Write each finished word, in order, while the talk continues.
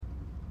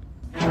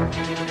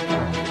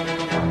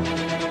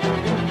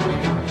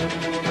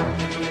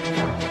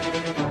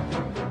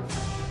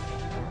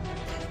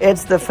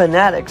It's the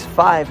Fanatics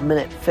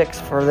 5-minute fix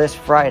for this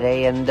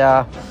Friday. And,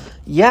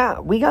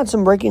 we got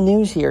some breaking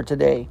news here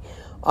today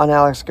on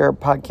Alex Garrett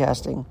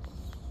Podcasting.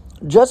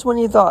 Just when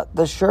you thought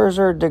the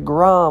Scherzer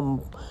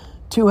DeGrom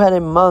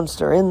two-headed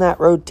monster in that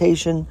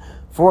rotation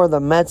for the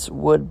Mets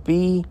would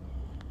be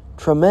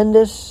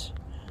tremendous,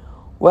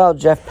 well,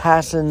 Jeff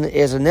Passan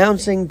is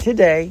announcing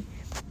today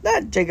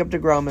that Jacob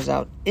DeGrom is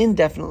out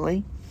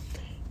indefinitely.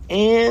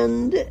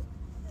 And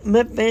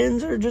Met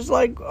fans are just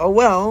like, oh,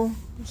 well,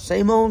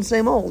 same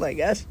old, I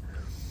guess.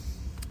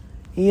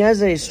 He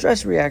has a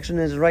stress reaction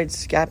in his right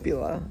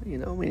scapula.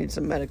 We need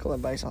some medical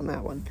advice on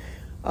that one.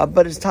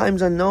 But his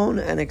time's unknown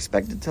and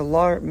expected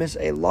to miss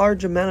a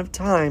large amount of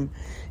time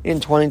in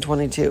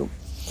 2022.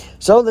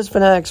 So this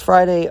Fanatics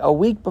Friday, a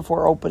week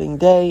before opening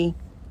day,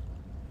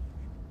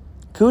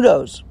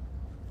 kudos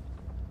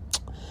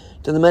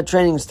to the Met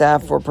training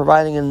staff for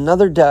providing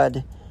another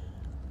dud.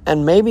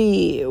 And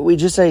maybe we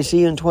just say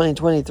see you in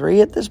 2023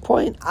 at this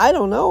point. I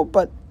don't know,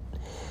 but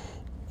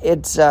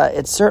it's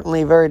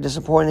certainly very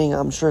disappointing.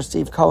 I'm sure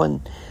Steve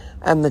Cohen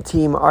and the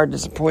team are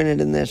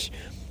disappointed in this.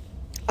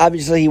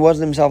 Obviously, he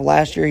wasn't himself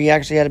last year. He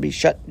actually had to be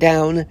shut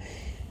down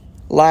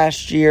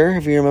last year,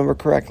 if you remember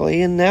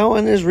correctly. And now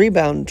on his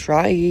rebound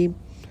try, he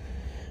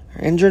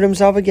injured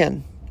himself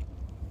again.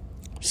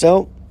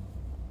 So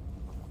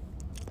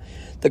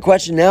the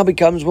question now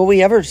becomes, will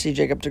we ever see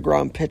Jacob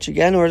DeGrom pitch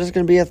again? Or is this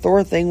going to be a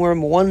Thor thing where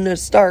I'm one to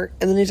start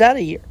and then he's out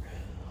of here?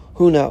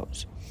 Who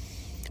knows?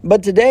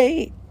 But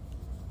today,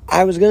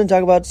 I was going to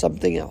talk about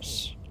something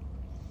else.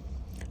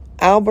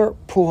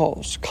 Albert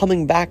Pujols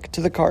coming back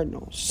to the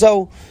Cardinals.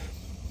 So,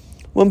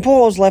 when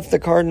Pujols left the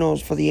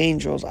Cardinals for the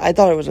Angels, I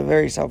thought it was a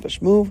very selfish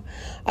move.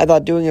 I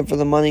thought doing it for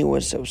the money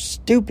was so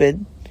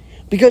stupid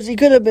because he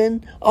could have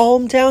been a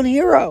hometown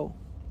hero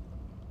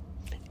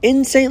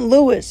in St.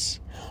 Louis,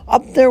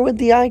 up there with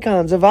the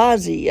icons of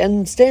Ozzie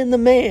and Stan the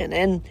Man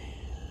and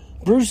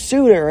Bruce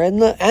Sutter and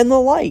the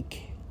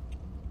like.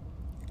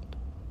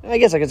 I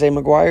guess I could say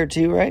McGuire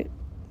too, right?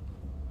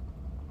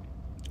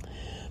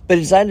 But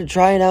he decided to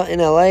try it out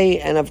in L.A.,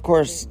 and of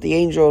course, the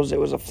Angels, it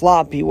was a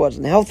flop. He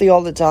wasn't healthy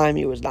all the time.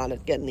 He was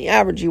not getting the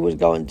average he was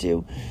going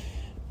to.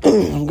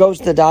 Goes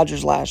to the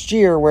Dodgers last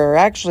year, where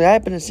actually I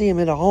happened to see him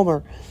hit a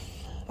homer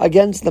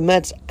against the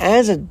Mets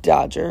as a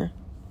Dodger.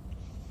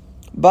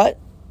 But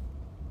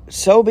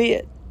so be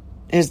it.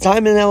 His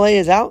time in L.A.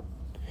 is out,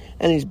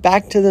 and he's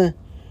back to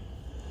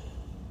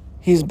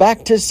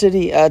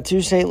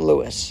St.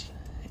 Louis.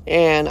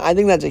 And I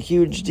think that's a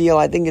huge deal.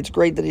 I think it's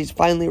great that he's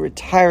finally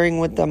retiring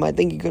with them. I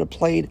think he could have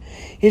played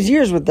his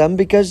years with them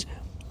because,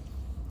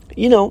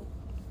 they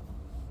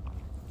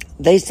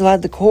still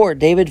had the core.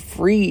 David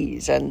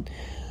Freese and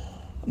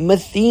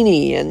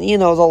Matheny and, the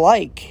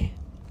like.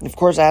 Of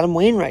course, Adam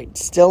Wainwright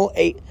still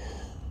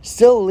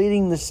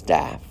leading the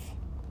staff.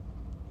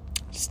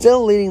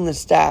 Still leading the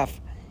staff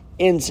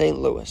in St.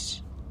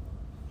 Louis.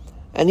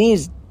 And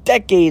he's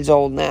decades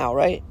old now,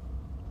 right?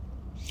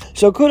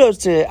 So kudos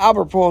to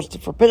Albert Pujols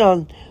for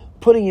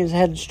putting his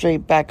head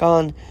straight back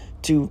on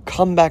to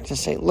come back to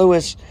St.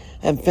 Louis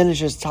and finish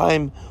his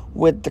time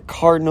with the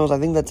Cardinals. I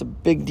think that's a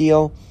big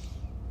deal.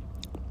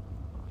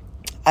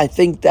 I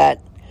think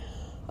that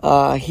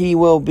he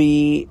will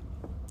be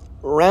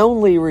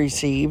roundly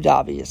received,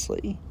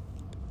 obviously.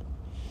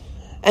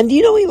 And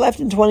he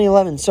left in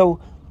 2011. So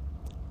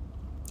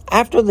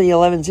after the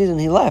 11 season,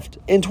 he left.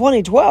 In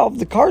 2012,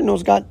 the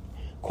Cardinals got,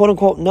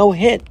 quote-unquote, no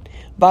hit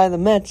by the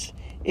Mets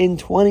in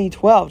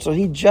 2012. So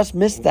he just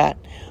missed that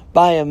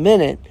by a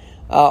minute,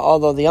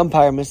 although the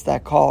umpire missed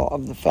that call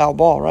of the foul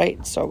ball,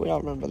 right? So we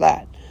don't remember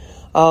that.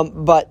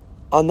 But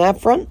on that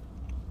front,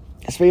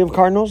 speaking of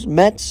Cardinals,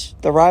 Mets,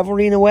 the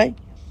rivalry in a way,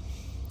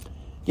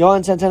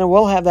 Yohan Santana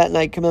will have that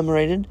night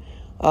commemorated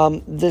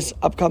this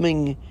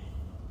upcoming,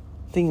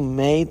 I think,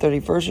 May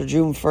 31st or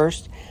June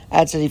 1st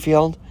at Citi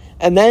Field.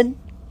 And then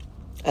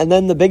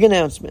the big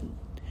announcement.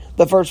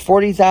 The first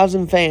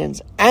 40,000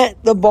 fans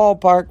at the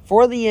ballpark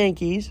for the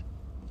Yankees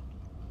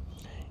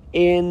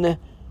in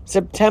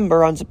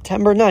September, on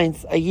September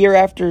 9th, a year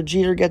after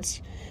Jeter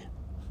gets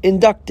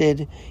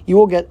inducted, you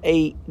will get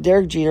a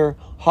Derek Jeter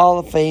Hall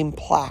of Fame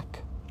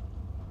plaque.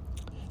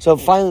 So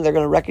finally they're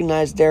going to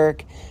recognize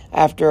Derek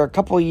after a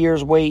couple of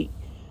years' wait.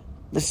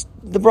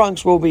 The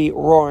Bronx will be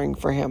roaring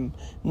for him,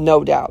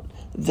 no doubt,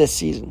 this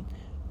season.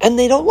 And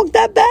they don't look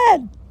that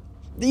bad.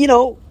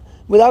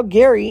 Without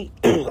Gary,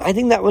 I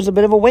think that was a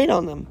bit of a weight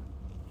on them.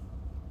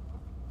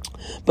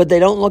 But they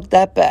don't look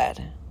that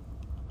bad.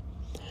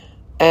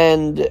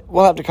 And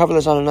we'll have to cover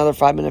this on another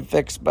 5-minute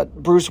fix. But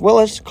Bruce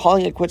Willis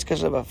calling it quits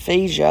because of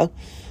aphasia.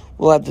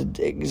 We'll have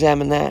to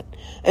examine that.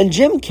 And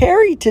Jim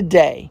Carrey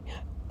today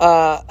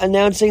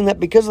announcing that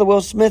because of the Will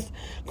Smith,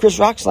 Chris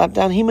Rock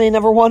slapdown, he may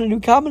never want to do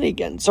comedy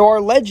again. So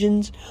our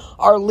legends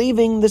are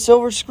leaving the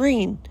silver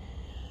screen.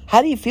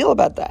 How do you feel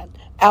about that?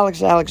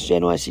 Alex at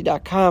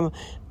alexgnyc.com,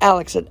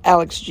 Alex at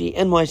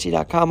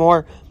alexgnyc.com,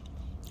 or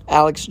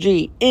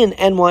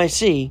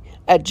alexginnyc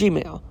at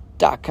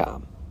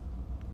gmail.com.